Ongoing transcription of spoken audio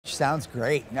sounds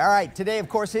great. All right, today, of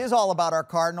course, is all about our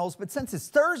Cardinals, but since it's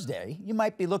Thursday, you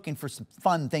might be looking for some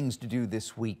fun things to do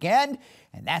this weekend,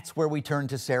 and that's where we turn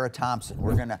to Sarah Thompson.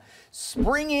 We're going to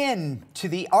spring in to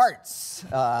the arts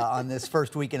on this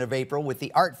first weekend of April with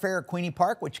the Art Fair at Queenie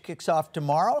Park, which kicks off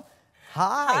tomorrow.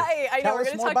 Hi. I know. Tell We're us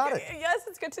going to more talk about it. Yes,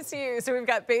 it's good to see you. So we've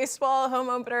got baseball, home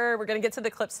opener. We're going to get to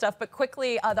the clip stuff, but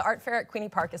quickly, the Art Fair at Queenie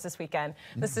Park is this weekend.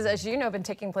 This is, as you know, been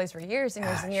taking place for years and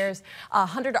years and years.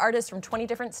 100 artists from 20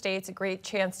 different states. A great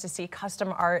chance to see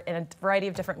custom art in a variety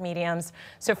of different mediums.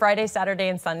 So Friday, Saturday,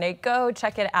 and Sunday, go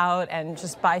check it out and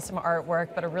just buy some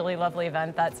artwork. But a really lovely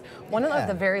event. That's one of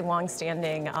the very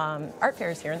long-standing art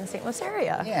fairs here in the St. Louis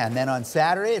area. Yeah, and then on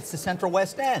Saturday, it's the Central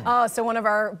West End. Oh, so one of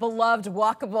our beloved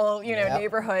walkable,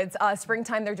 neighborhoods.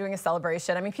 Springtime, they're doing a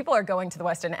celebration. I mean, people are going to the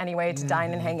West End anyway to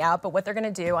dine and hang out, but what they're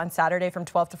going to do on Saturday from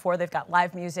 12 to 4, they've got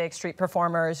live music, street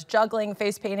performers, juggling,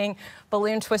 face painting,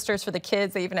 balloon twisters for the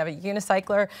kids. They even have a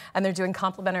unicycler, and they're doing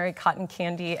complimentary cotton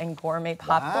candy and gourmet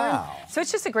popcorn. Wow. So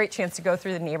it's just a great chance to go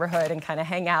through the neighborhood and kind of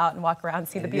hang out and walk around,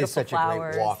 see the beautiful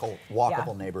flowers. It is such a great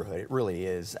walkable neighborhood. It really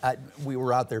is. We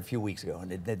were out there a few weeks ago,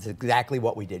 and that's exactly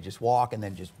what we did. Just walk and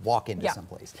then just walk into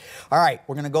someplace. All right,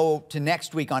 we're going to go to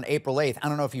next week on April 8th. I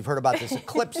don't know if you've heard about this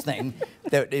eclipse thing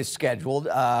that is scheduled,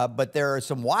 but there are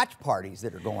some watch parties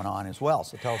that are going on as well.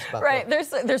 So tell us about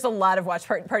that. There's a lot of watch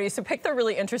parties. So pick the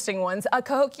really interesting ones.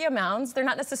 Cahokia Mounds, they're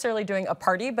not necessarily doing a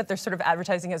party, but they're sort of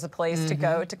advertising as a place to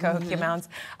go to Cahokia Mounds.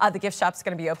 The gift shop's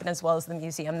going to be open as well as the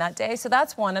museum that day. So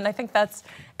that's one, and I think that's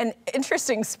an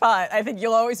interesting spot. I think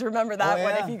you'll always remember that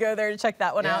one if you go there to check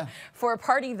that one out. For a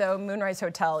party, though, Moonrise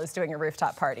Hotel is doing a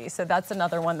rooftop party. So that's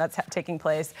another one that's taking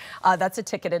place. That's a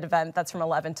ticketed event. That's from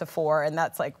 11 to 4, and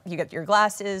that's like you get your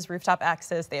glasses, rooftop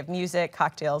access, they have music,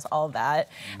 cocktails, all of that.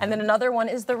 And then another one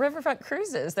is the Riverfront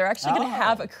Cruises. They're actually going to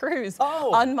have a cruise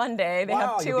on Monday. They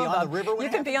have two of them. You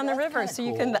can be on the river, so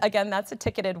you can, again, that's a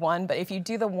ticketed one, but if you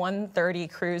do the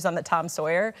 1:30 cruise on the Tom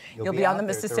Sawyer, you'll be on the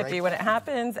Mississippi when it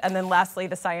happens. And then lastly,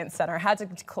 the Science Center had to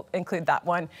include that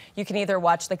one. You can either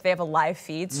watch, like they have a live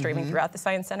feed streaming throughout the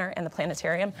Science Center and the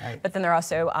planetarium, but then they're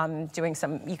also doing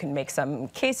some, you can make some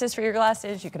cases for your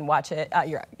glasses, you can watch it,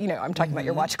 I'm talking about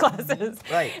your watch glasses.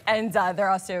 And they're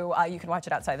also, you can watch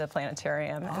it outside the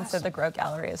planetarium, and so the Grow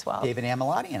Gallery as well. David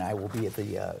Amilati and I will be at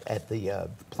the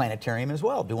planetarium as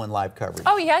well, doing live coverage.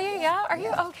 Oh, yeah. Are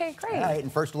you? Okay, great. All right,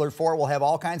 and First Alert 4 will have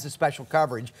all kinds of special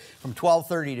coverage from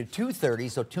 12:30 to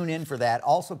 2:30, so tune in for that.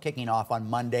 Also kicking off on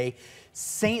Monday,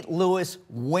 St. Louis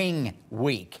Wing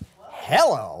Week.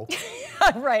 Hello.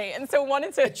 Right, and so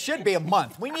wanted to... It should be a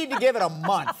month. We need to give it a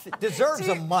month. It deserves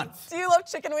a month. Do you love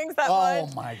chicken wings that much? Oh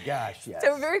my gosh, yes.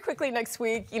 So very quickly next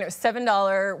week,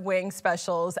 $7 wing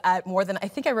specials at more than, I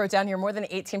think I wrote down here, more than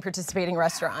 18 participating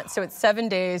restaurants. So it's 7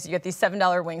 days, you get these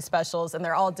 $7 wing specials, and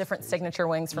they're all different signature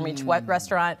wings from each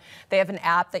restaurant. They have an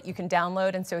app that you can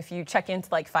download, and so if you check into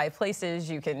like 5 places,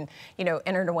 you can,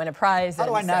 enter to win a prize. How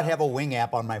do I not have a wing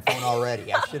app on my phone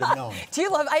already? I should have known. Do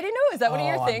you love, I didn't know, is that one of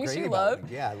your things you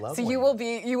love? Yeah, I love So you will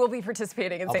be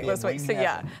participating in St. Louis Week. So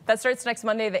yeah, that starts next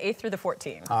Monday, the 8th through the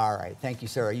 14th. All right, thank you,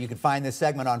 Sarah. You can find this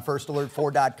segment on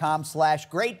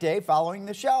firstalert4.com/greatday following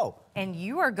the show. And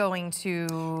you are going to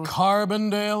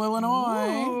Carbondale,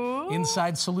 Illinois,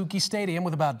 inside Saluki Stadium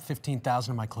with about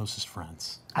 15,000 of my closest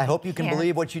friends. I hope you can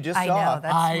believe what you just saw. I know,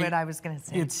 that's what I was going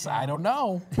to say. I don't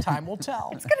know. Time will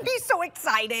tell. It's going to be so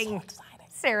exciting.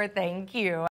 Sarah, thank you.